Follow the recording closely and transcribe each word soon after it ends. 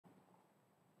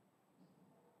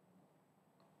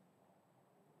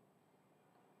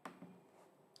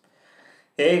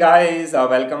Hey guys,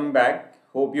 welcome back.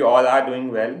 Hope you all are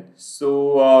doing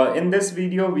well. In this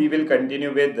video, we will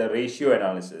continue with the ratio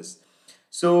analysis.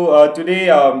 Today,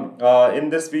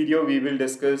 in this video, we will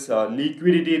discuss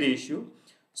liquidity ratio.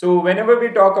 So, whenever we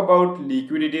talk about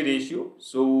liquidity ratio,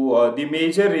 the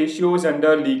major ratios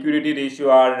under liquidity ratio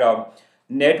are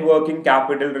net working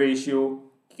capital ratio,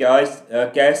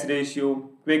 cash ratio,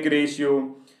 quick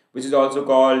ratio, which is also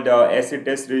called asset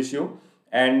test ratio,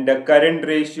 and current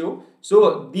ratio.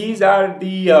 So these are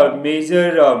the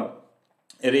major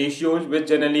ratios which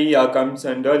generally comes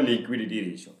under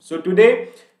liquidity ratio. So today,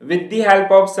 with the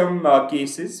help of some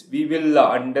cases, we will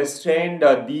understand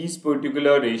these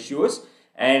particular ratios,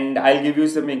 and I'll give you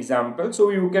some examples. So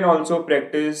you can also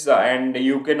practice and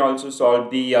you can also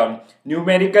solve the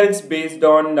numericals based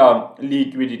on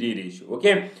liquidity ratio.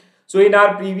 Okay. So in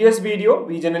our previous video,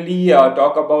 we generally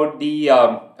talk about the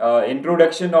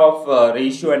introduction of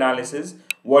ratio analysis.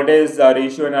 What is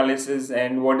ratio analysis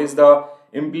and what is the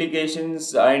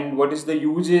implications and what is the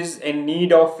uses and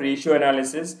need of ratio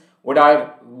analysis? What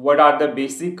are the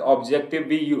basic objective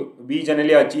we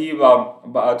generally achieve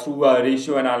through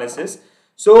ratio analysis?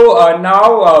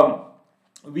 Now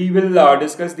we will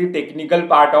discuss the technical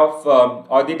part of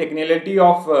or the technicality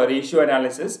of ratio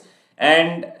analysis.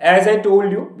 And as I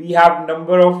told you, we have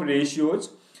number of ratios.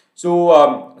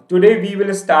 Today we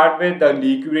will start with the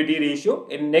liquidity ratio.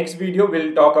 In next video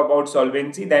we'll talk about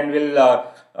solvency, then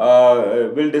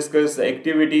we'll discuss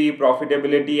activity,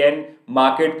 profitability and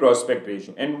market prospect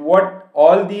ratio. And what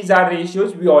all these are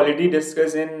ratios we already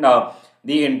discussed in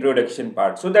the introduction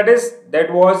part. So that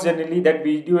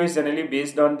video is generally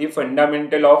based on the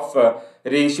fundamental of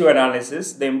ratio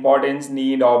analysis, the importance,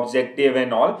 need, objective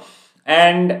and all.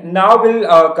 And now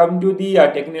we'll come to the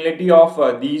technicality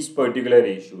of these particular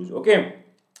ratios. Okay,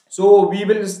 so we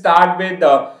will start with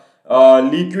the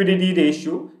liquidity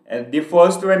ratio, and the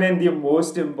first one and the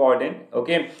most important.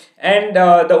 Okay, and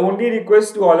the only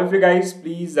request to all of you guys,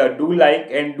 please do like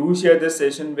and do share this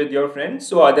session with your friends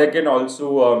so other can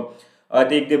also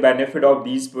take the benefit of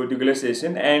these particular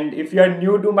session. And if you are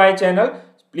new to my channel,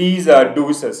 please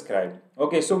do subscribe.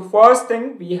 Okay, so first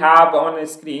thing we have on a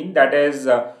screen, that is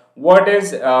what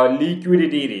is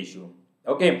liquidity ratio.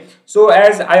 Okay, so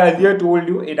as I earlier told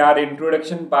you in our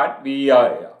introduction part,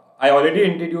 I already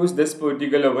introduced this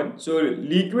particular one. So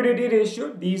liquidity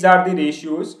ratio, these are the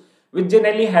ratios which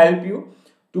generally help you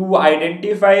to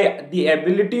identify the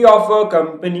ability of a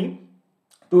company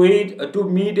to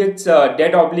meet its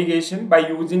debt obligation by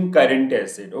using current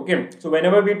asset. Okay, so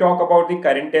whenever we talk about the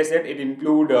current asset, it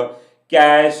include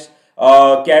cash,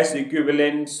 cash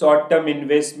equivalent, short-term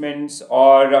investments,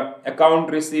 or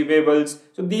account receivables.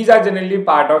 So these are generally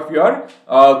part of your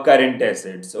current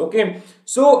assets. Okay,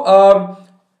 so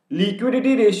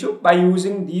liquidity ratio, by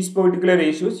using these particular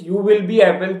ratios, you will be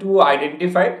able to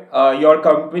identify your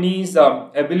company's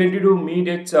ability to meet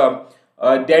its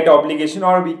debt obligation,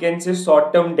 or we can say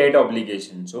short-term debt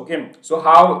obligations. Okay, so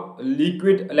how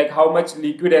liquid, like how much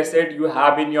liquid asset you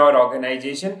have in your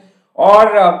organization,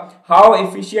 or how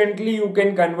efficiently you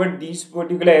can convert these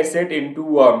particular asset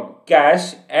into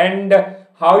cash, and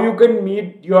how you can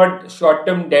meet your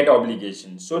short-term debt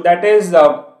obligations. So that is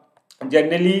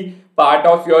generally part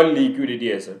of your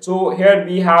liquidity asset. So here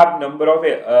we have number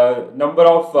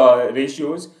of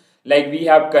ratios, like we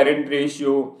have current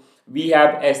ratio, we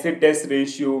have asset test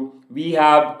ratio, we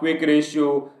have quick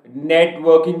ratio, net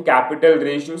working capital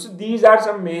ratio. So these are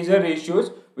some major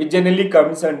ratios which generally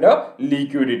comes under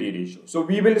liquidity ratio. So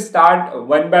we will start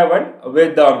one by one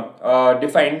with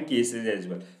defined cases as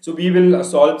well. So we will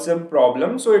solve some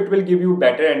problems, so it will give you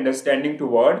better understanding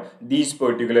toward these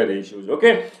particular ratios.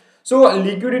 Okay, so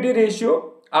liquidity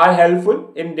ratio are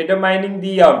helpful in determining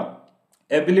the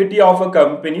ability of a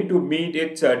company to meet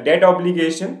its debt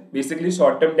obligation, basically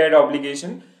short-term debt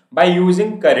obligation, by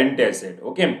using current asset.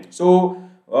 Okay, so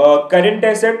current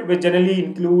asset will generally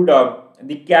include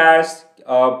the cash,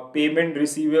 payment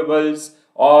receivables,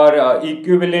 or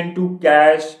equivalent to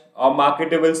cash or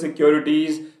marketable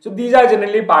securities. So these are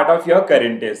generally part of your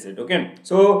current asset. Okay,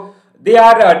 so they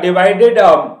are divided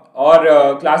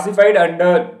or classified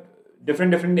under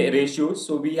different ratios.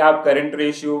 So we have current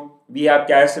ratio, we have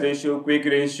cash ratio, quick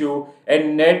ratio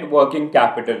and net working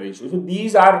capital ratio. So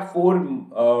these are four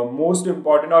most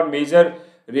important or major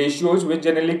ratios which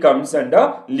generally comes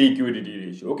under liquidity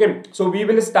ratio. Okay, so we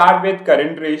will start with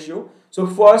current ratio. So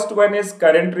first one is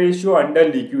current ratio under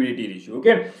liquidity ratio.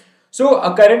 Okay, so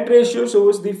a current ratio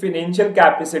shows the financial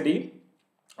capacity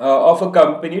of a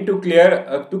company to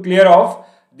clear off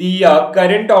the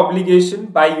current obligation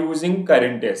by using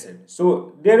current asset.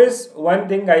 So there is one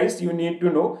thing guys you need to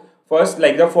know first,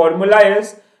 like the formula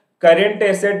is current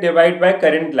asset divided by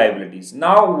current liabilities.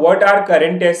 Now, what are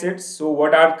current assets? So,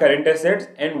 what are current assets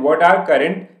and what are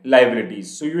current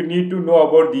liabilities? So, you need to know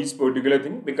about these particular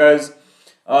things, because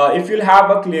if you'll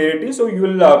have a clarity, so you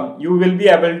will be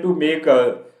able to make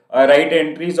right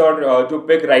entries, or to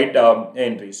pick right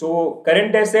entry. So,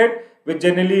 current asset which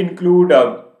generally include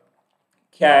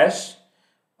cash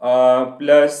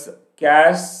plus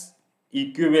cash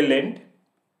equivalent,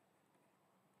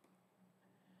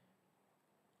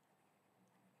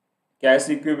 cash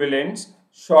equivalents,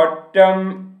 short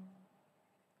term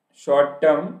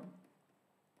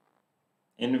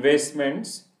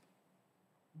investments,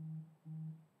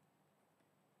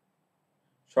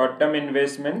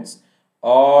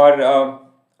 or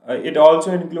it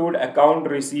also include account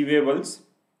receivables.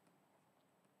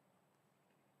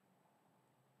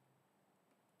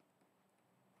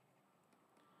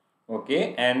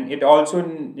 Okay, and it also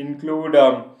include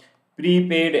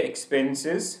prepaid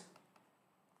expenses.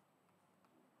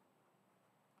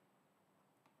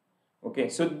 Okay,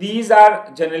 so these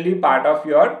are generally part of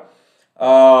your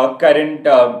current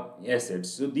assets.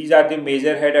 So these are the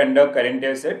major head under current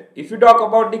asset. If you talk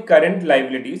about the current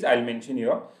liabilities, I'll mention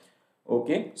here.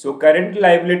 Okay, so current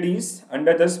liabilities,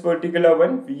 under this particular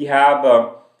one, we have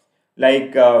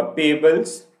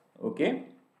payables. Okay,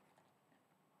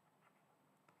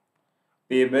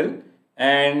 payable,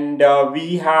 and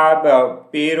we have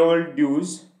payroll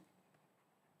dues,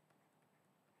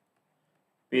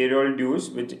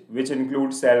 which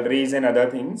include salaries and other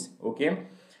things. Okay,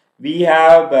 we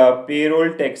have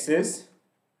payroll taxes,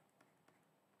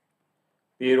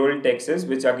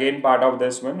 which again part of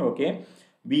this one. Okay,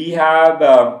 we have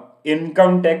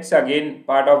income tax, again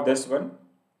part of this one,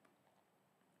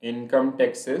 income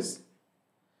taxes,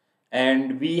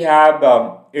 and we have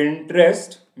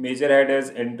interest, major head as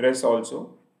interest,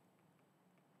 also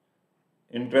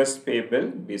interest payable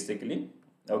basically.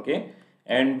 Okay,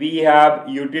 and we have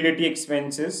utility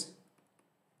expenses.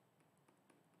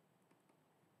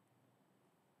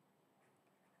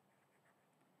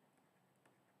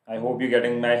 I hope you're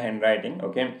getting my handwriting.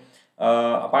 Okay,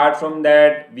 apart from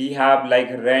that, we have like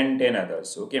rent and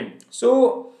others. Okay,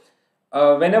 so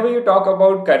whenever you talk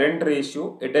about current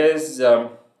ratio, it is a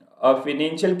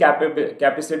financial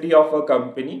capacity of a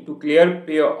company to clear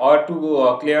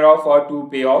off or to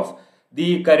pay off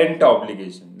the current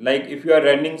obligation. Like if you are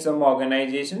running some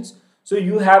organizations, so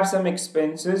you have some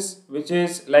expenses which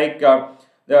is like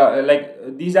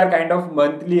these are kind of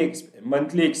monthly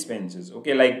expenses.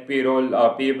 Okay, like payroll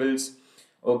payables.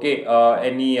 Okay,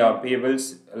 any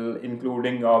payables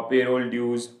including payroll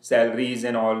dues, salaries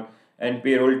and all, and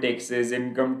payroll taxes,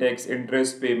 income tax,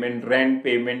 interest payment, rent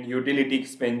payment, utility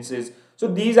expenses. So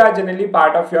these are generally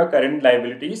part of your current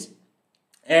liabilities.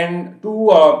 And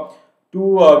to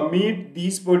meet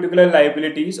these particular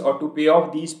liabilities, or to pay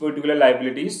off these particular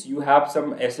liabilities, you have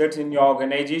some assets in your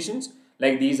organizations,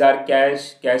 like these are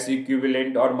cash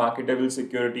equivalent or marketable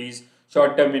securities,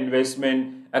 short term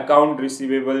investment, account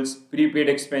receivables, prepaid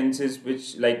expenses,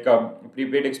 which like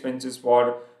prepaid expenses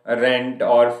for rent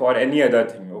or for any other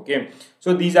thing. Okay,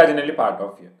 so these are generally part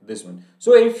of this one.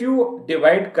 So if you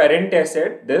divide current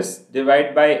asset, this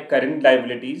divide by current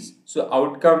liabilities, so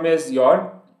outcome is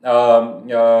your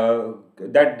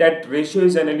that ratio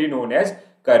is generally known as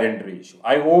current ratio.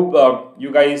 I hope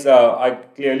you guys are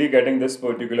clearly getting this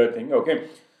particular thing. Okay,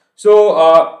 so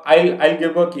I'll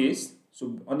give a case.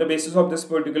 So on the basis of this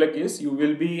particular case, you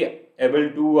will be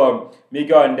able to make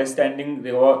your understanding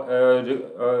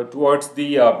towards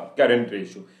the current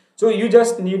ratio. So you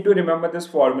just need to remember this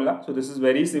formula. So this is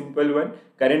very simple one: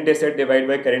 current asset divided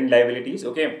by current liabilities.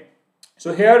 Okay,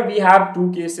 so here we have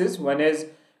two cases. One is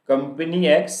company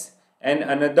X and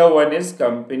another one is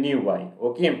company Y.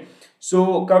 Okay,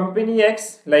 so company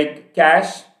X, like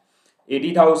cash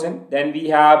 80,000. Then we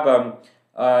have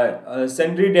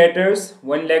sundry debtors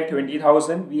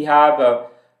 1,20,000. We have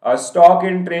stock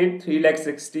in trade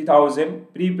 3,60,000.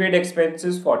 Prepaid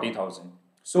expenses 40,000.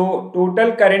 So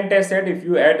total current asset, if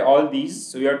you add all these,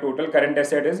 so your total current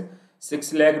asset is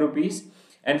 6 lakh rupees,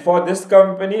 and for this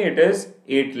company it is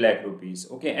 8 lakh rupees.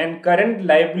 Okay, and current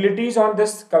liabilities on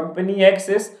this company X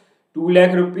is 2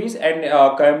 lakh rupees, and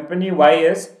company Y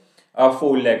is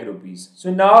 4 lakh rupees. So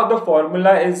now the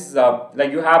formula is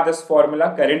like you have this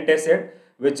formula: current asset,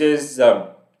 which is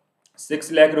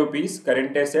 6 lakh rupees,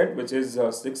 current asset which is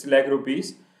 6 lakh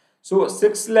rupees. So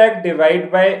 6 lakh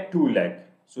divided by 2 lakh.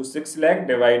 So 6 lakh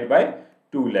divided by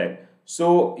 2 lakh.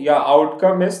 So your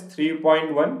outcome is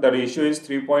 3.1. The ratio is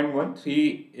 3.1.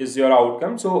 3 is your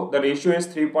outcome. So the ratio is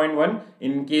 3.1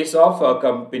 in case of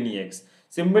company X.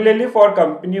 Similarly, for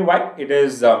company Y, it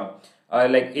is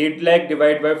like 8 lakh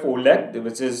divided by 4 lakh,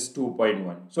 which is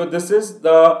 2.1. So this is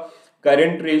the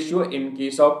current ratio in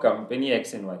case of company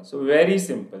X and Y. So very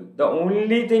simple. The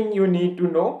only thing you need to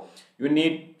know, you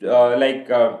need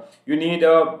you need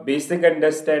a basic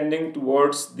understanding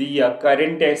towards the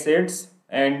current assets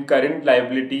and current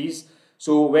liabilities.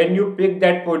 So when you pick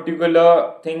that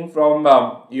particular thing from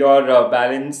your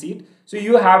balance sheet, so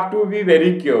you have to be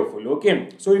very careful. Okay,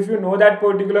 so if you know that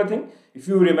particular thing, if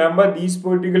you remember these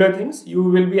particular things, you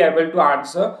will be able to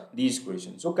answer these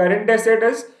questions. So current asset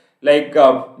is like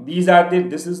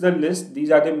this is the list, these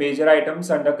are the major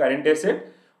items under current asset,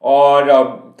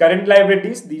 or current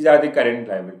liabilities, these are the current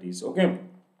liabilities. Okay,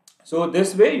 so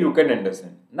this way you can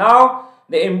understand. Now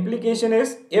the implication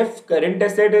is, if current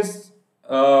asset is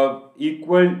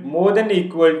more than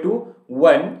equal to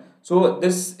 1, so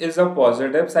this is a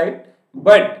positive side,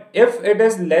 but if it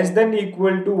is less than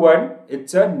equal to 1,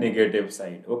 it's a negative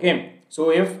side. Okay,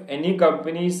 so if any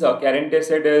company's current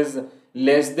asset is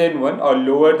less than 1 or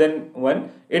lower than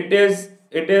 1, it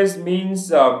is means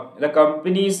the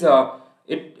company's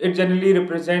it generally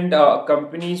represent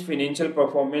company's financial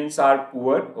performance are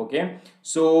poor. Okay,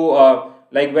 so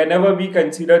like whenever we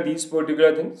consider these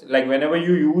particular things, like whenever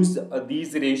you use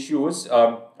these ratios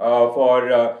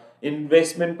for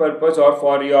investment purpose or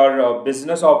for your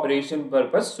business operation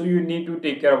purpose, so you need to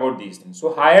take care about these things.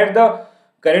 So higher the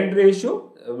current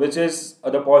ratio, which is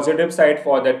the positive side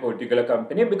for that particular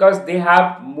company, because they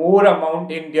have more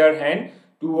amount in their hand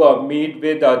to meet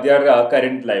with their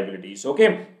current liabilities.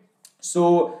 Okay,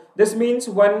 so this means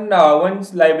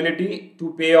one's liability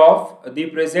to pay off the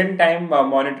present time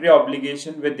monetary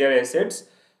obligation with their assets.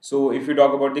 So if you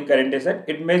talk about the current asset,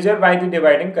 it measured by the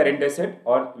dividing current asset,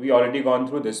 or we already gone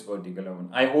through this particular one.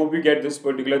 I hope you get this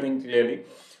particular thing clearly.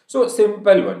 So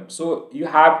simple one. So you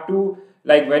have to,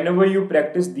 like whenever you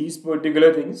practice these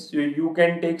particular things, you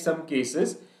can take some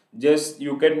cases, just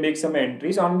you can make some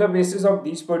entries on the basis of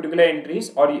these particular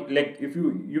entries, or like if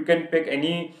you can pick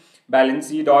any balance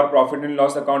sheet or profit and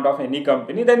loss account of any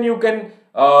company, then you can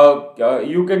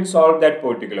solve that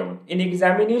particular one. In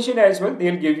examination as well,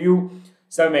 they'll give you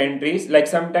some entries, like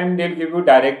sometime they'll give you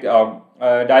direct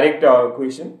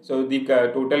question. So the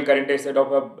total current asset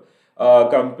of a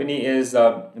company is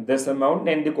this amount,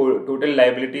 and the total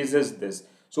liabilities is this.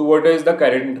 So what is the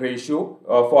current ratio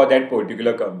for that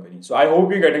particular company? So I hope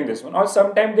you're getting this one. Or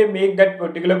sometimes they make that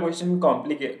particular question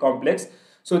complex.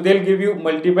 So they'll give you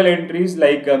multiple entries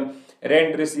like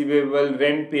rent receivable,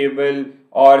 rent payable,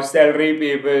 or salary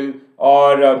payable,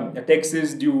 or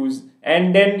taxes dues,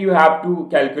 and then you have to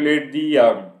calculate the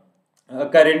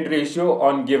current ratio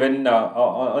on given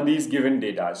on these given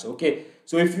data. So, okay,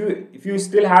 so if you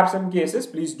still have some cases,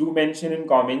 please do mention in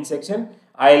comment section.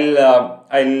 I'll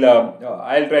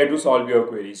try to solve your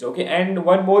queries. Okay, and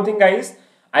one more thing, guys,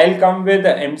 I'll come with the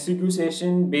MCQ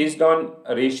session based on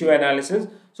ratio analysis.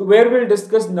 So where we'll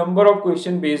discuss number of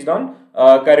questions based on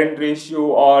current ratio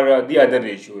or the other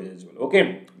ratio as well.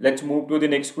 Okay, let's move to the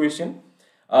next question.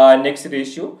 Next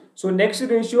ratio. So next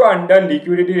ratio under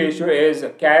liquidity ratio is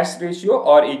cash ratio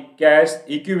or cash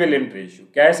equivalent ratio.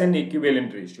 Cash and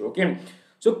equivalent ratio. Okay.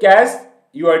 So cash,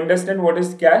 you understand what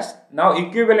is cash. Now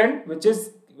equivalent,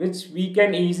 which we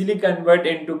can easily convert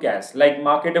into cash, like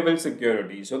marketable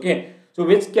securities. Okay. So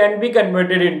which can be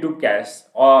converted into cash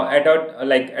or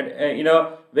in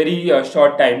a very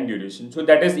short time duration. So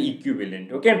that is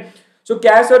equivalent. Okay. So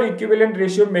cash or equivalent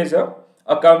ratio measure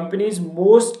a company's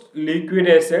most liquid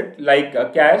asset, like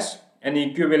cash and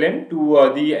equivalent,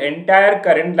 to the entire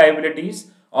current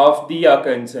liabilities of the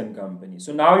concerned company.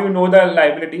 So now you know the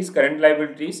liabilities, current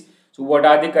liabilities. So what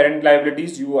are the current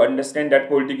liabilities? You understand that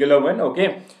particular one.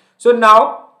 Okay. So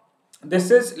now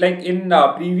this is like in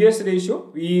previous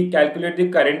ratio, we calculate the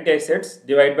current assets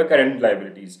divided by current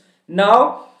liabilities.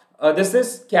 Now this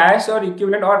is cash or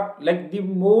equivalent, or like the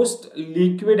most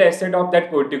liquid asset of that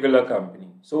particular company.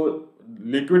 So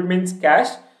liquid means cash,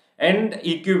 and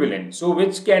equivalent, so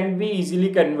which can be easily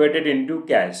converted into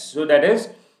cash. So that is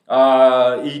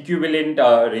equivalent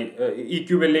or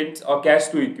cash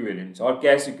to equivalents or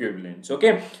cash equivalents.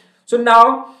 Okay. So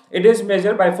now it is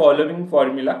measured by following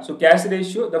formula. So cash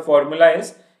ratio, the formula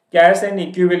is cash and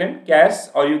equivalent, cash,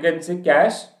 or you can say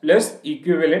cash plus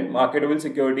equivalent marketable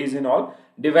securities and all,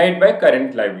 divide by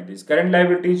current liabilities. Current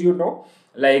liabilities, you know,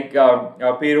 like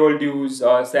payroll dues,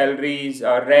 salaries,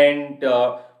 rent,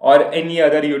 or any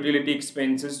other utility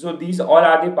expenses. So these all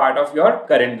are the part of your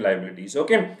current liabilities.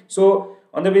 Okay. So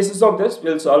on the basis of this,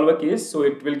 we'll solve a case, so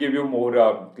it will give you more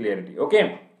clarity.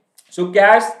 Okay. So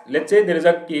cash, let's say there is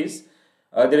a case,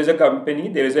 there is a company,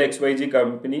 there is a XYZ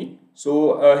company.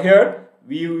 So here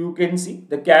you can see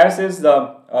the cash is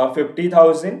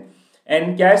 50,000,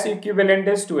 and cash equivalent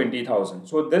is 20,000.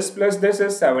 So this plus this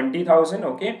is 70,000.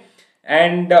 Okay,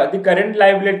 and the current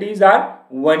liabilities are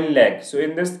 1 lakh. So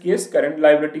in this case, current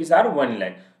liabilities are 1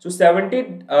 lakh. So 70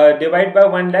 divided by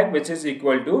 1 lakh, which is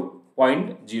equal to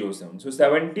 0.07. So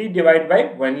 70 divided by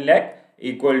 1 lakh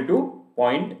equal to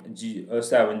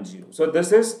 0.70. So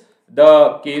this is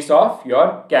the case of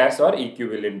your cash or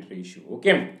equivalent ratio.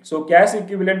 Okay, so cash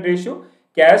equivalent ratio,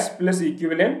 cash plus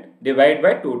equivalent divided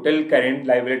by total current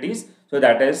liabilities. So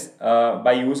that is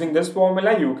by using this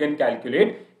formula you can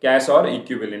calculate cash or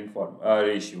equivalent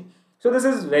ratio. So this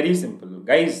is very simple,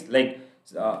 guys. Like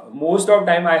most of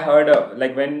time I heard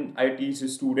like when I teach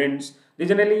students, they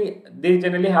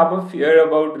generally have a fear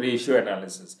about ratio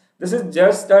analysis. This is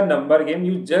just a number game.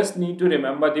 You just need to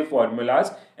remember the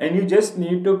formulas and you just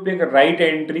need to pick right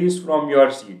entries from your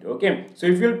sheet. Okay, so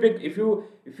if you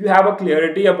have a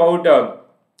clarity about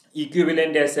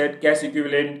equivalent asset, cash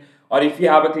equivalent, or if you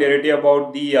have a clarity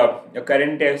about the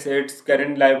current assets,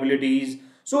 current liabilities,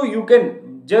 so you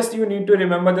need to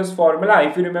remember this formula.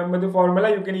 If you remember the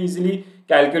formula, you can easily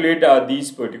calculate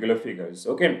these particular figures.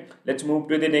 Okay, let's move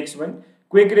to the next one.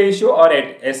 Quick ratio or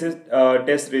asset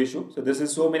test ratio. So this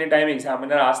is so many times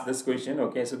examiner asked this question.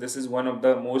 Okay, so this is one of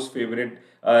the most favorite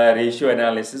ratio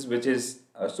analysis, which is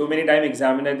so many times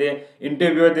examiner, they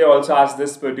interviewer, they also ask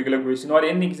this particular question, or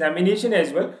in examination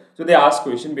as well. So they ask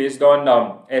question based on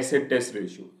asset test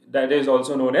ratio, that is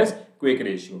also known as quick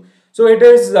ratio. So it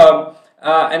is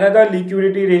another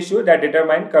liquidity ratio that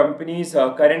determine company's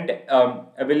current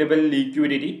available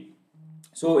liquidity.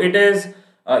 So it is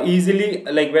easily,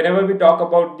 like whenever we talk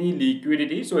about the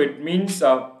liquidity, so it means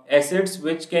assets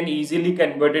which can easily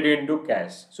converted into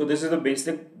cash. So this is the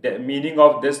basic meaning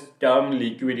of this term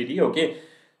liquidity. Okay,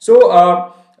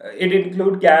 so it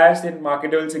include cash and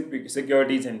marketable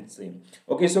securities and same.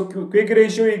 Okay, so quick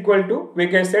ratio equal to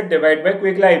quick asset divided by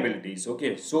quick liabilities.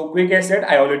 Okay, so quick asset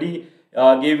I already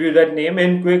gave you that name,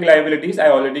 and quick liabilities I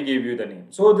already gave you the name.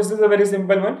 So this is a very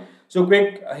simple one. So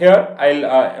quick, here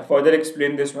I'll further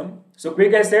explain this one. So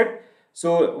quick asset,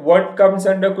 so what comes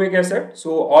under quick asset?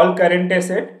 So all current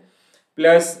asset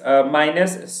plus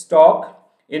minus stock.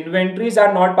 Inventories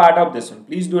are not part of this one.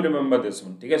 Please do remember this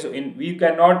one. Okay, so we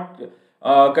cannot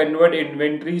convert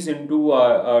inventories into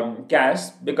cash,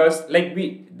 because like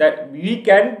we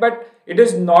can, but it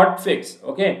is not fixed.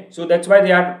 Okay, so that's why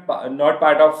they are not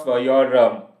part of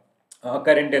your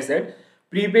current asset.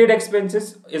 Prepaid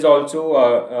expenses is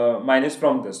also minus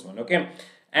from this one. Okay,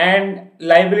 and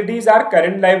liabilities are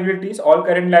current liabilities, all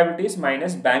current liabilities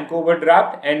minus bank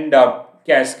overdraft and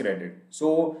cash credit.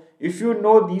 So if you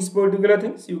know these particular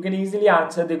things, you can easily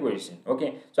answer the question.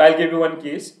 Okay, so I'll give you one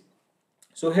case.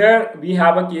 So here we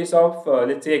have a case of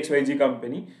let's say XYZ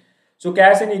company. So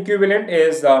cash and equivalent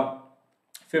is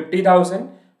 50,000,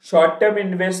 short-term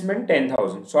investment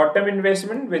 10,000. Short-term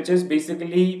investment, which is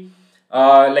basically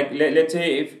like let's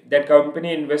say if that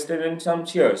company invested in some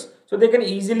shares, so they can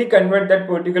easily convert that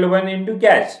particular one into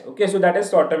cash. Okay, so that is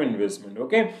short-term investment.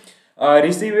 Okay,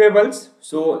 receivables,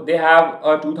 so they have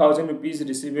a 2,000 rupees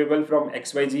receivable from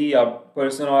XYZ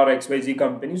person or XYZ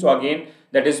company. So again,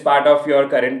 that is part of your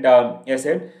current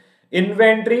asset.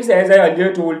 Inventories, as I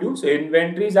earlier told you, so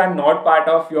inventories are not part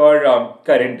of your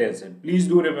current asset. Please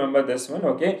do remember this one.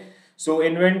 Okay, so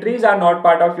inventories are not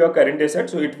part of your current asset,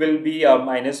 so it will be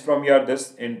minus from your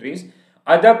this entries.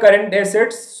 Other current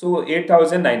assets, so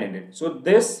 8,900. So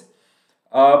this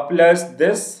plus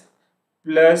this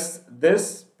plus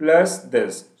this plus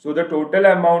this. So the total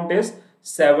amount is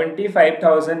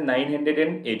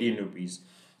 75,918 rupees.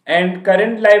 And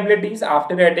current liabilities,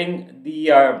 after adding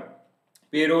the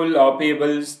payroll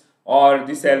payables or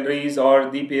the salaries or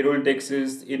the payroll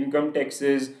taxes, income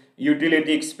taxes,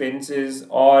 utility expenses,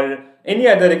 or any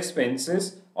other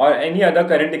expenses or any other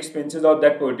current expenses of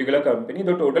that particular company,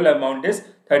 the total amount is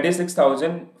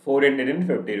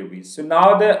 36,450 rupees. So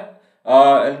now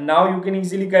now you can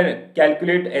easily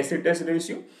calculate asset test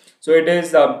ratio. So it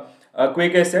is a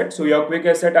quick asset. So your quick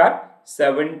asset are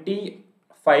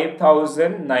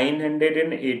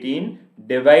 75,918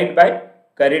 divided by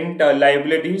current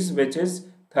liabilities, which is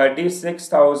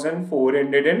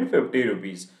 36,450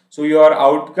 rupees. So your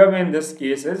outcome in this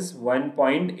case is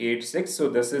 1.86. So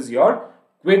this is your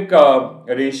quick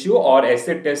ratio or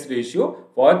asset test ratio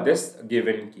for this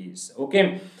given case.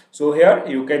 Okay, so here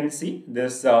you can see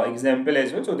this example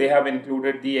as well. So they have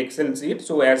included the Excel sheet.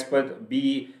 So as per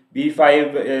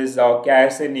B5 is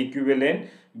cash and equivalent,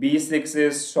 B6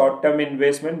 is short-term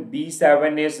investment,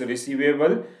 B7 is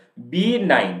receivable,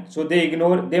 B9, so they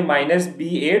minus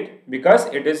B8 because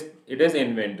it is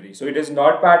inventory. So it is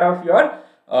not part of your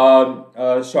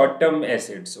short-term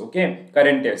assets. Okay,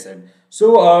 current asset.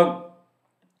 So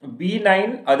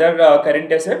B9 other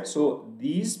current assets. So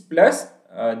these plus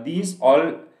these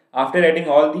all, after adding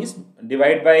all these,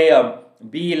 divide by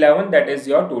B11, that is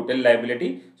your total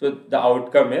liability. So the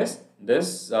outcome is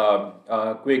this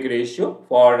quick ratio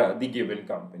for the given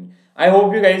company. I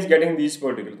hope you guys getting these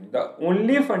particular things. The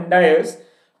only funda is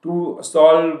to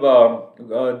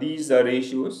solve these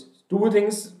ratios. Two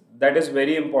things that is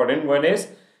very important. One is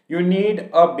you need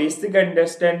a basic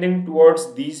understanding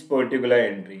towards these particular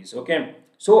entries. Okay,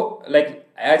 so like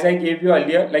as I gave you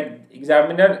earlier, like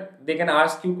examiner, they can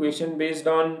ask you question based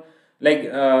on, like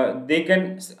they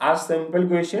can ask simple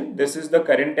question. This is the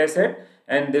current asset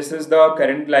and this is the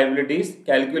current liabilities.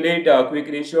 Calculate quick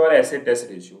ratio or asset test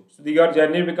ratio. So your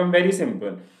journey become very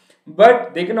simple.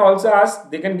 But they can also ask,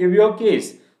 they can give you a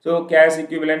case. So cash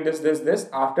equivalent this.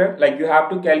 After, like, you have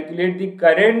to calculate the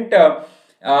current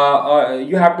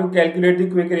you have to calculate the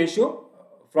quick ratio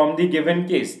from the given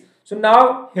case. So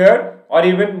now here, or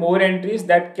even more entries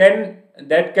that can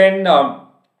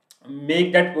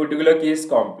make that particular case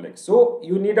complex. So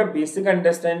you need a basic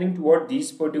understanding toward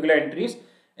these particular entries.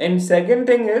 And second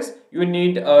thing is you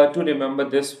need to remember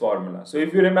this formula. So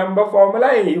if you remember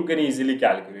formula, you can easily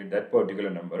calculate that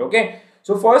particular number. Okay,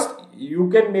 so first you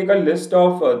can make a list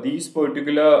of these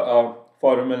particular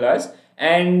formulas,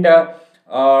 and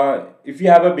if you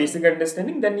have a basic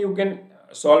understanding, then you can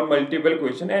solve multiple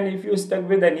question. And if you stuck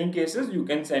with any cases, you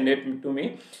can send it to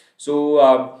me.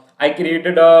 So I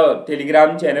created a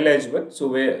Telegram channel as well. So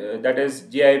that is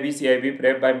JAIIB CAIIB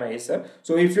prep by myself.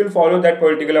 So if you'll follow that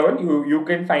particular one, you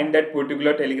can find that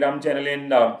particular Telegram channel in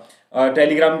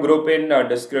Telegram group in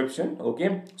description.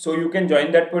 Okay, so you can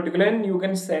join that particular and you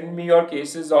can send me your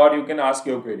cases or you can ask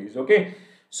your queries. Okay,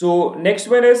 so next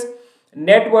one is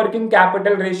net working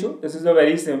capital ratio. This is a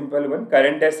very simple one.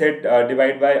 Current asset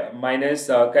divided by minus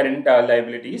current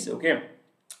liabilities. Okay,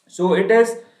 so it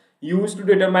is used to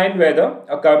determine whether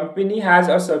a company has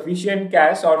a sufficient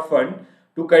cash or fund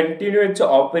to continue its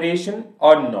operation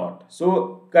or not.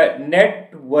 So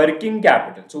net working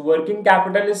capital. So working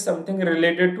capital is something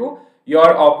related to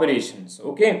your operations.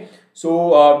 Okay,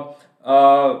 so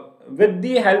with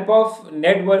the help of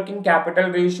net working capital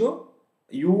ratio,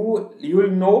 you will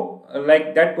know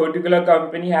like that particular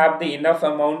company have the enough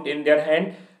amount in their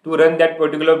hand to run that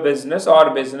particular business or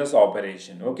business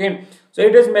operation. Okay, so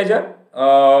it is measured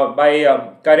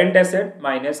by current asset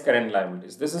minus current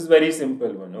liabilities. This is very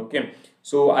simple one. Okay,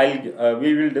 so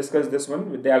we will discuss this one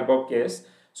with the help of case.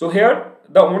 So here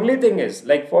the only thing is,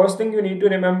 like, first thing you need to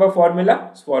remember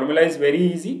formula. Formula is very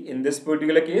easy in this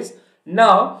particular case.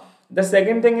 Now the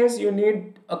second thing is you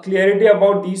need a clarity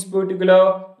about these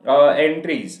particular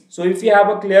entries. So if you have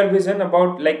a clear vision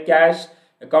about like cash,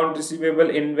 account receivable,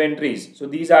 inventories, so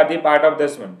these are the part of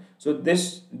this one. So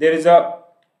this, there is a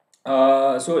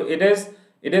so it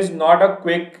is not a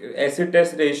quick asset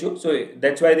test ratio, so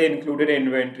that's why they included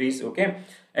inventories. Okay,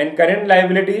 and current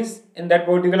liabilities in that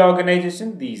particular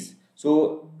organization, these.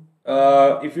 So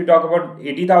if you talk about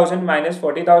 80,000 minus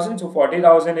 40,000, so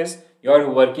 40,000 is your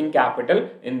working capital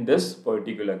in this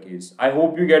particular case. I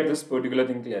hope you get this particular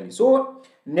thing clearly. So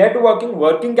net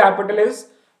working capital is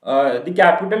the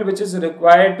capital which is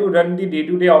required to run the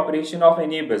day-to-day operation of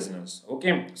any business.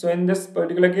 Okay, so in this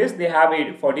particular case, they have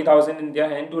 40,000 in their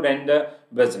hand to run the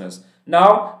business.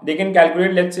 Now they can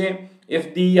calculate, let's say,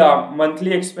 if the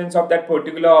monthly expense of that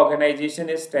particular organization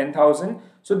is 10,000,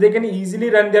 so they can easily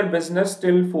run their business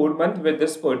till 4 months with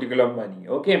this particular money.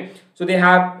 Okay, so they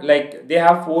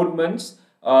have 4 months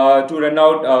to run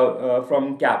out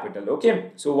from capital.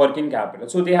 Okay, so working capital.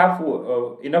 So they have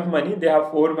enough money. They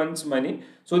have 4 months money,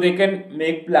 so they can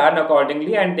make plan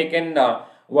accordingly and they can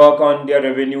work on their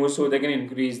revenue, so they can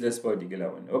increase this particular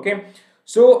one. Okay,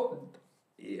 so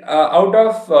out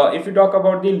of if you talk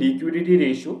about the liquidity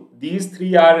ratio, these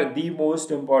three are the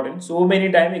most important. So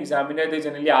many time examiner, they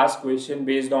generally ask question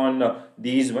based on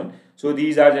these one. So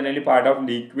these are generally part of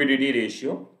liquidity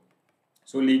ratio.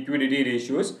 So liquidity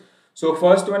ratios. So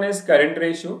first one is current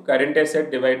ratio, current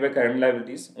asset divided by current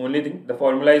liabilities. Only thing, the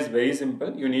formula is very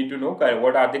simple. You need to know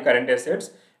what are the current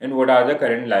assets and what are the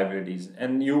current liabilities,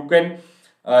 and you can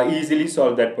easily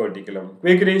solve that particular one.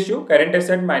 Quick ratio, current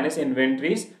asset minus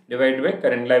inventories divided by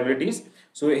current liabilities.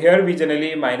 So here we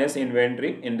generally minus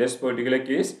inventory in this particular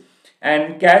case.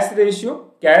 And cash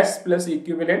ratio, cash plus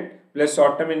equivalent plus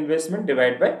short-term investment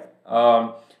divided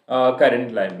by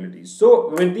current liabilities. So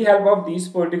with the help of these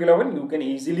particular one, you can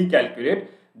easily calculate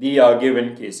the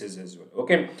given cases as well.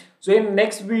 Okay, so in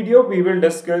next video we will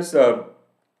discuss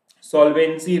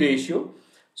solvency ratio.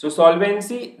 So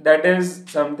solvency, that is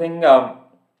something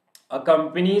a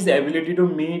company's ability to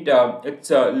meet its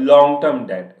long-term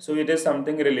debt. So it is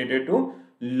something related to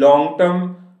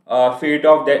long-term fate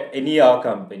of that any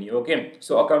company. Okay,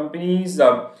 so a company's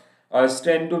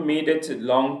tend to meet its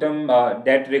long-term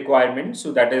debt requirement.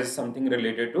 So that is something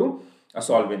related to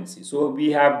solvency. So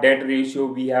we have debt ratio,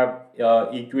 we have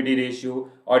equity ratio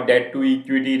or debt to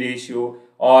equity ratio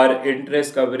or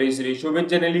interest coverage ratio, which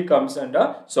generally comes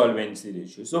under solvency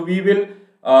ratio. So we will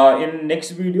in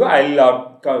next video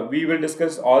we will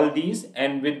discuss all these,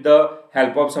 and with the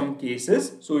help of some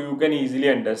cases, so you can easily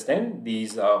understand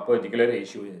these particular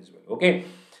ratios as well. Okay,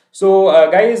 so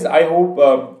guys, I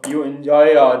hope you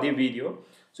enjoy the video.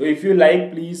 So if you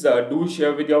like, please do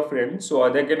share with your friends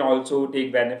so they can also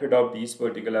take benefit of these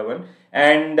particular one.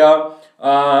 And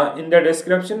in the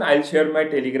description, I'll share my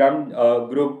Telegram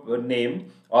group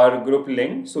name or group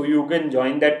link, so you can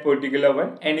join that particular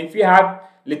one. And if you have,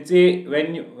 let's say,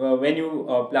 when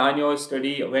you plan your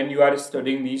study, when you are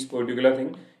studying these particular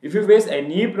thing, if you face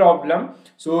any problem,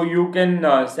 so you can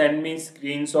send me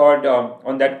screenshot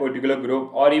on that particular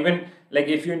group, or even like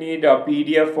if you need a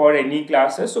PDF for any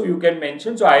classes, so you can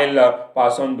mention, so I'll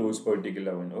pass on those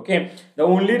particular one. Okay, the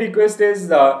only request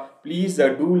is please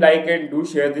do like and do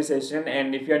share this session,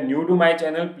 and if you are new to my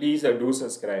channel, please do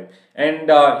subscribe. And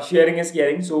sharing is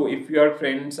caring. So if your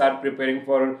friends are preparing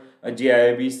for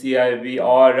JAIIB, CAIIB,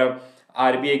 or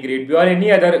RBI grade B or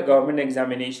any other government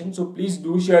examination, so please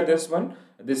do share this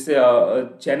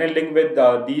channel link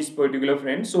with these particular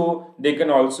friends, so they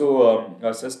can also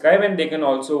subscribe and they can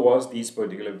also watch these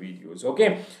particular videos.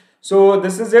 Okay, so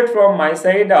this is it from my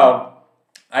side.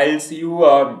 I'll see you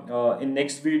in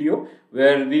next video,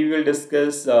 where we will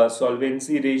discuss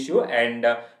solvency ratio and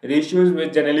ratios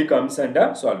which generally comes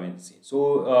under solvency.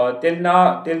 So till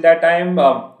that time,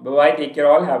 bye bye, take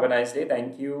care all, have a nice day,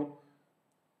 thank you.